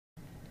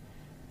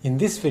In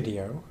this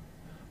video,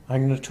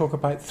 I'm going to talk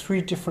about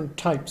three different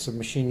types of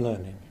machine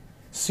learning: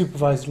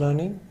 supervised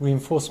learning,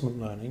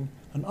 reinforcement learning,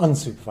 and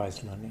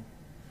unsupervised learning.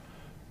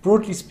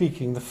 Broadly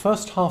speaking, the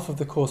first half of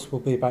the course will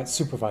be about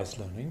supervised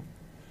learning.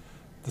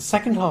 The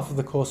second half of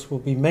the course will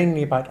be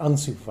mainly about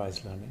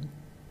unsupervised learning,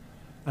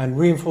 and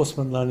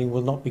reinforcement learning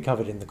will not be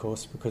covered in the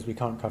course because we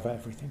can't cover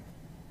everything.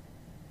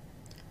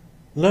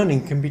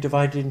 Learning can be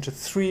divided into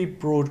three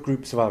broad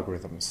groups of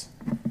algorithms.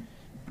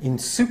 In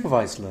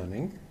supervised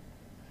learning,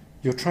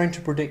 you're trying to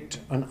predict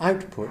an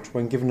output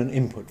when given an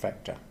input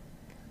vector.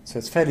 So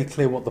it's fairly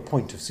clear what the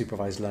point of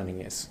supervised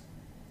learning is.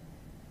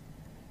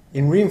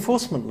 In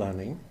reinforcement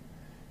learning,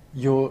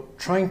 you're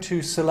trying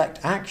to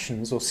select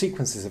actions or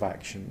sequences of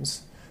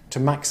actions to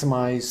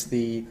maximize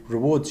the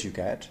rewards you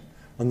get,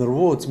 and the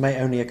rewards may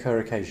only occur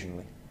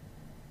occasionally.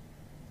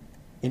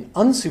 In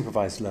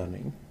unsupervised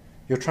learning,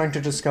 you're trying to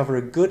discover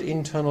a good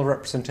internal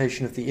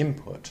representation of the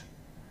input,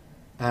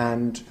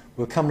 and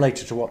we'll come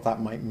later to what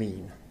that might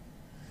mean.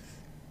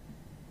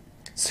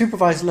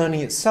 Supervised learning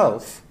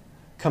itself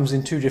comes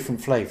in two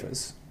different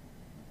flavors.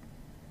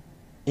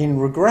 In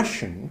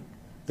regression,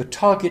 the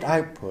target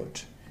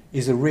output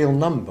is a real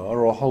number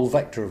or a whole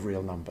vector of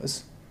real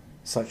numbers,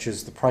 such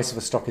as the price of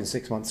a stock in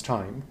 6 months'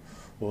 time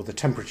or the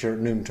temperature at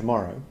noon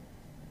tomorrow.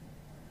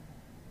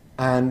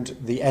 And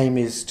the aim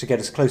is to get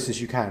as close as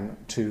you can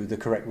to the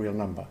correct real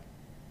number.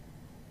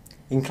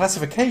 In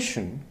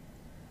classification,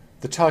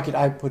 the target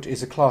output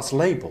is a class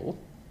label.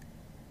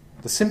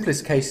 The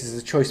simplest case is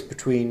a choice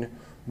between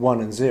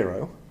 1 and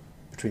 0,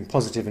 between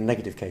positive and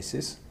negative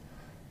cases,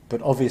 but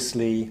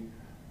obviously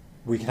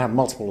we can have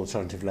multiple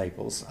alternative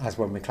labels, as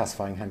when we're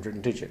classifying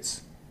handwritten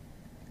digits.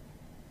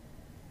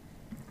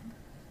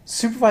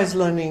 Supervised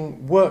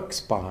learning works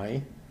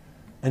by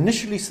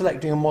initially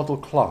selecting a model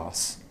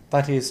class,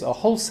 that is, a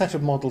whole set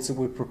of models that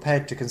we're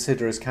prepared to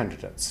consider as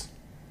candidates.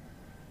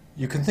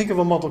 You can think of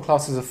a model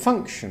class as a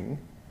function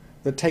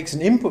that takes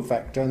an input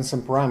vector and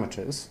some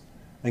parameters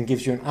and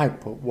gives you an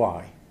output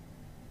y.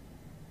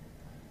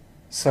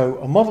 So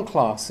a model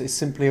class is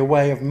simply a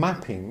way of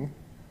mapping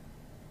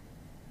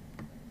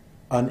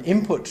an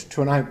input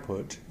to an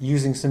output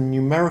using some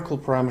numerical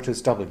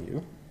parameters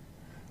w,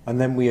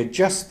 and then we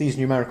adjust these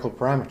numerical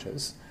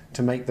parameters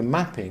to make the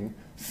mapping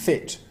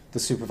fit the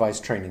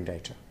supervised training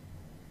data.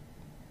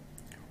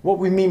 What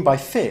we mean by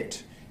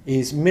fit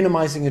is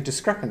minimizing a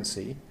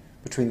discrepancy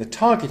between the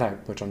target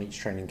output on each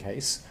training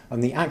case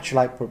and the actual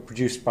output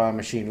produced by our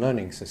machine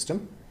learning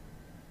system.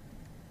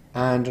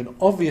 And an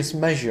obvious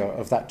measure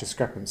of that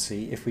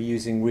discrepancy, if we're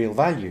using real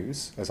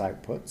values as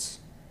outputs,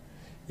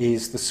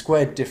 is the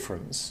squared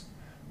difference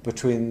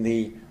between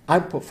the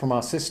output from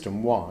our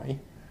system, y,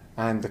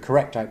 and the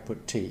correct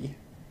output, t,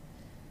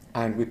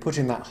 and we put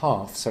in that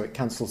half so it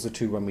cancels the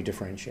two when we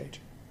differentiate.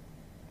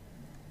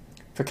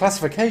 For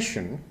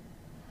classification,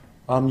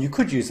 you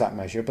could use that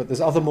measure, but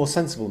there's other more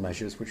sensible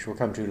measures which we'll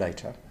come to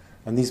later,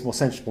 and these more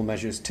sensible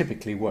measures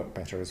typically work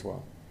better as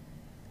well.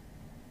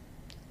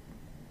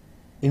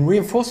 In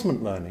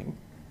reinforcement learning,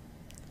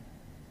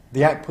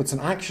 the output's an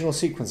action or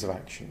sequence of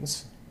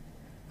actions,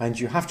 and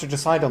you have to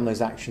decide on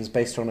those actions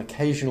based on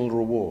occasional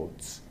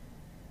rewards.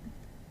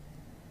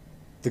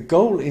 The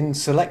goal in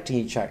selecting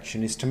each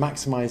action is to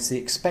maximize the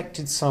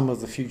expected sum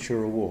of the future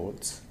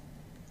rewards,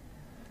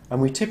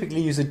 and we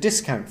typically use a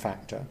discount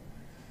factor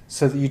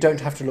so that you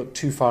don't have to look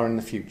too far in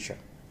the future.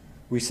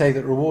 We say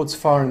that rewards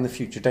far in the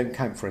future don't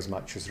count for as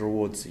much as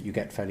rewards that you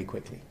get fairly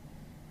quickly.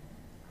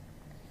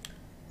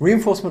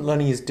 Reinforcement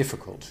learning is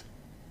difficult.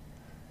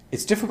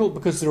 It's difficult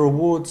because the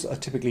rewards are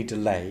typically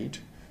delayed,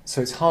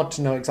 so it's hard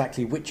to know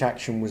exactly which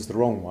action was the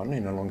wrong one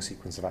in a long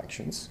sequence of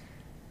actions.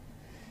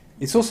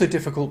 It's also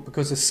difficult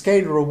because a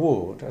scalar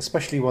reward,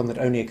 especially one that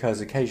only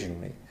occurs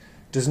occasionally,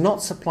 does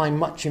not supply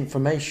much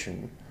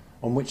information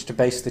on which to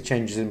base the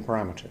changes in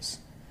parameters.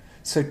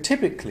 So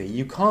typically,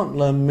 you can't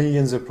learn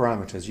millions of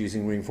parameters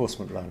using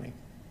reinforcement learning,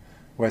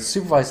 whereas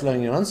supervised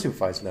learning and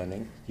unsupervised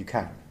learning, you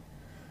can.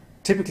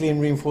 Typically in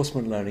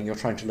reinforcement learning, you're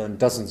trying to learn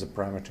dozens of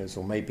parameters,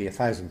 or maybe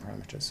 1,000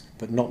 parameters,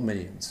 but not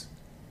millions.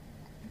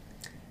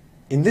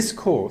 In this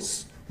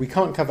course, we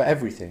can't cover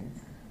everything,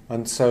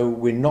 and so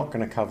we're not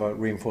going to cover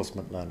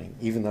reinforcement learning,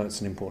 even though it's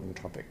an important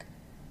topic.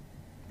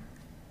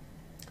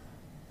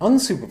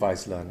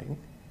 Unsupervised learning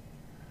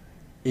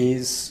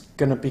is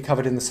going to be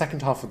covered in the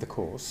second half of the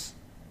course.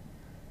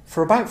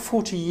 For about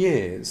 40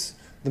 years,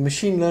 the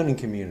machine learning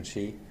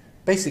community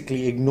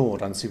basically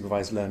ignored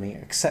unsupervised learning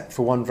except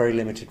for one very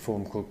limited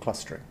form called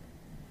clustering.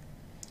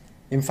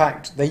 In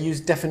fact, they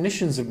used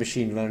definitions of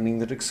machine learning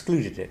that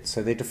excluded it.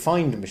 So they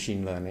defined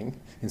machine learning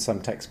in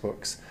some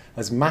textbooks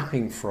as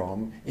mapping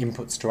from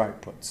inputs to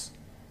outputs.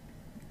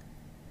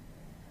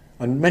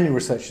 And many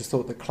researchers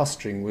thought that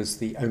clustering was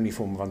the only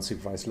form of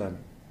unsupervised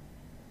learning.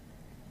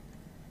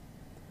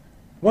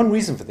 One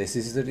reason for this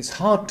is that it's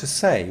hard to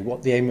say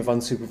what the aim of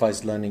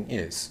unsupervised learning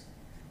is.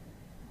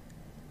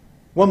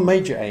 One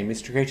major aim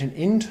is to create an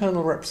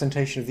internal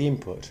representation of the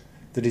input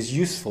that is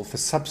useful for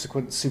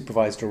subsequent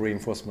supervised or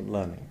reinforcement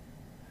learning.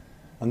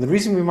 And the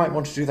reason we might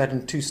want to do that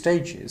in two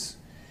stages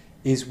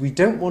is we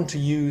don't want to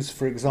use,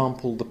 for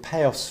example, the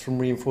payoffs from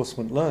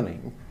reinforcement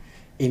learning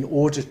in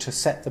order to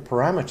set the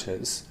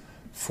parameters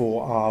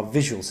for our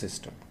visual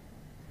system.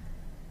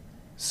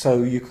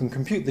 So you can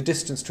compute the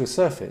distance to a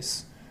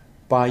surface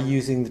by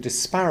using the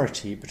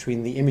disparity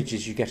between the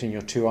images you get in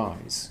your two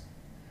eyes.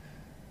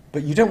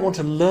 But you don't want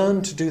to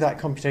learn to do that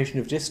computation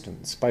of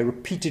distance by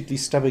repeatedly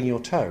stubbing your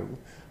toe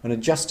and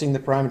adjusting the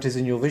parameters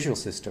in your visual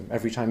system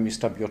every time you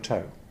stub your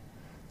toe.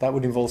 That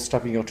would involve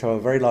stubbing your toe a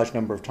very large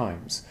number of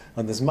times,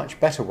 and there's much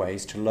better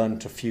ways to learn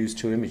to fuse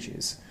two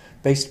images,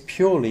 based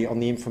purely on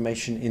the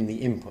information in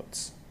the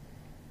inputs.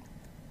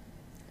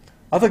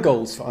 Other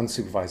goals for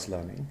unsupervised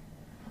learning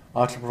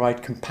are to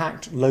provide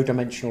compact,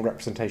 low-dimensional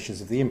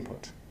representations of the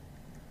input.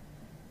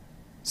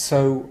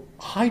 So,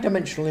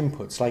 high-dimensional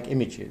inputs like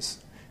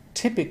images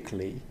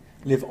typically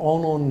live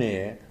on or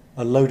near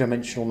a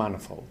low-dimensional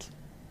manifold,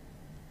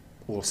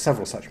 or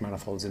several such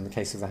manifolds in the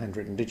case of the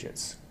handwritten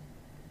digits.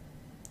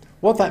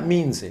 What that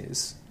means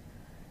is,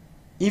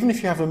 even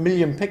if you have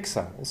 1,000,000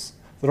 pixels,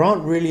 there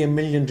aren't really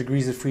 1,000,000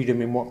 degrees of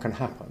freedom in what can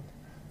happen.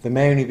 There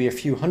may only be a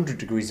few hundred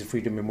degrees of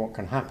freedom in what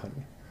can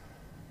happen.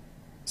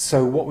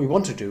 So what we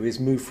want to do is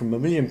move from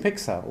 1,000,000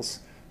 pixels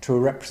to a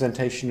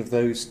representation of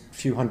those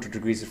few hundred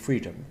degrees of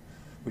freedom,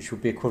 which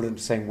would be equivalent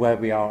to saying where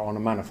we are on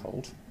a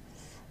manifold.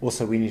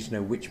 Also, we need to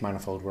know which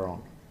manifold we're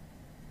on.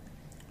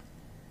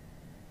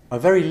 A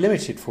very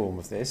limited form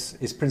of this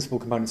is principal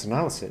components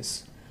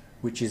analysis,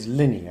 which is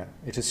linear.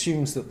 It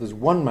assumes that there's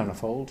one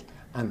manifold,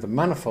 and the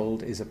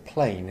manifold is a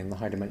plane in the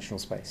high-dimensional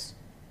space.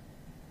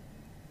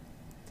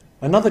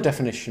 Another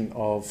definition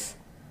of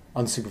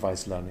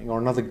unsupervised learning, or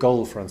another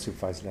goal for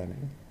unsupervised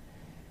learning,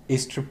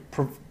 is to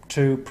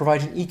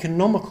provide an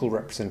economical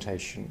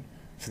representation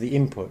for the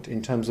input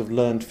in terms of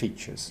learned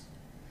features.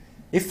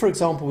 If, for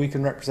example, we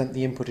can represent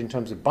the input in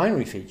terms of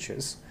binary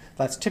features,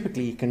 that's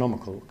typically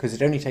economical because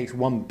it only takes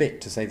one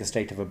bit to say the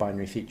state of a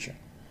binary feature.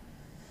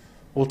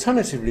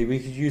 Alternatively, we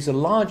could use a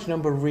large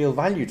number of real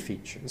valued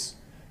features,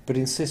 but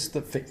insist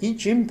that for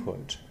each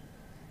input,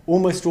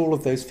 almost all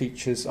of those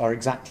features are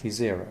exactly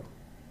 0.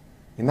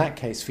 In that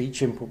case, for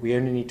each input, we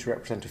only need to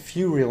represent a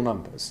few real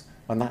numbers,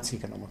 and that's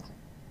economical.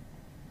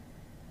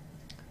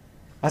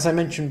 As I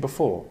mentioned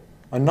before,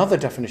 another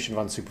definition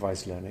of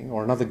unsupervised learning,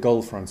 or another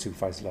goal for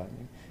unsupervised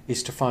learning,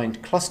 is to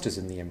find clusters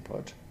in the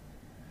input.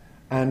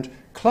 And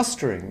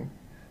clustering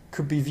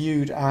could be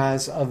viewed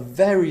as a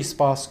very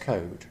sparse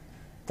code.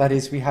 That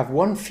is, we have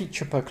one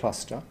feature per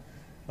cluster,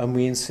 and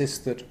we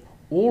insist that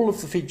all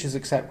of the features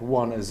except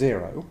one are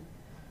 0,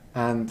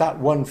 and that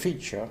one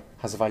feature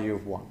has a value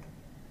of 1.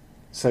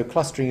 So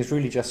clustering is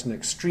really just an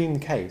extreme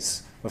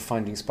case of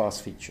finding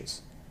sparse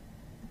features.